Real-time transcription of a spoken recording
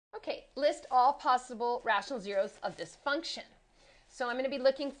Okay, list all possible rational zeros of this function. So I'm going to be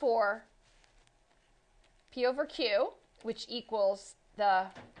looking for P over Q, which equals the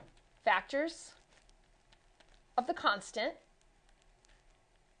factors of the constant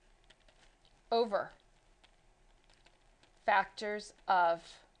over factors of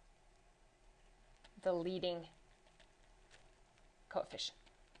the leading coefficient.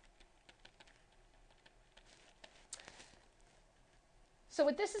 So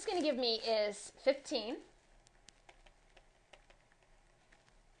what this is going to give me is 15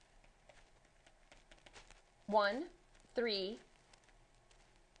 1, 3,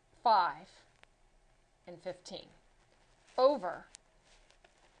 5, and 15 over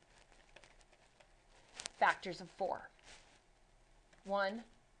factors of 4. 1,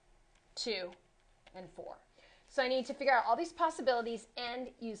 2, and 4. So I need to figure out all these possibilities and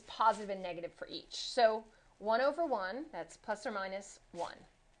use positive and negative for each. So 1 over 1, that's plus or minus 1.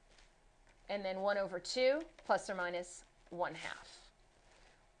 And then 1 over 2, plus or minus 1/2.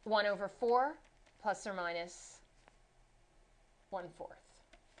 1 over 4, plus or minus 1/4.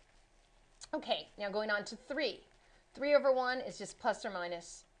 Okay, now going on to 3. 3 over 1 is just plus or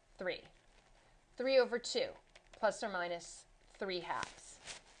minus 3. 3 over 2, plus or minus 3/2.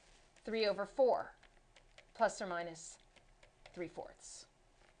 3 over 4, plus or minus 3/4.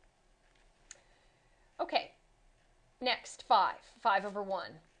 Okay, next 5. 5 over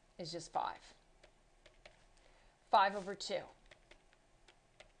 1 is just 5. 5 over 2.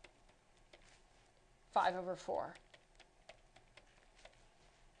 5 over 4.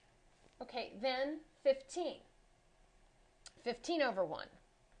 Okay, then 15. 15 over 1,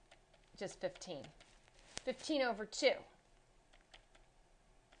 just 15. 15 over 2.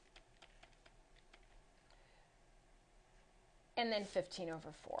 And then 15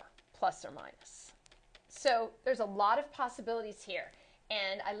 over 4, plus or minus. So there's a lot of possibilities here,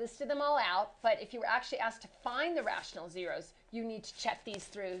 and I listed them all out, but if you were actually asked to find the rational zeros, you need to check these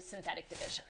through synthetic division.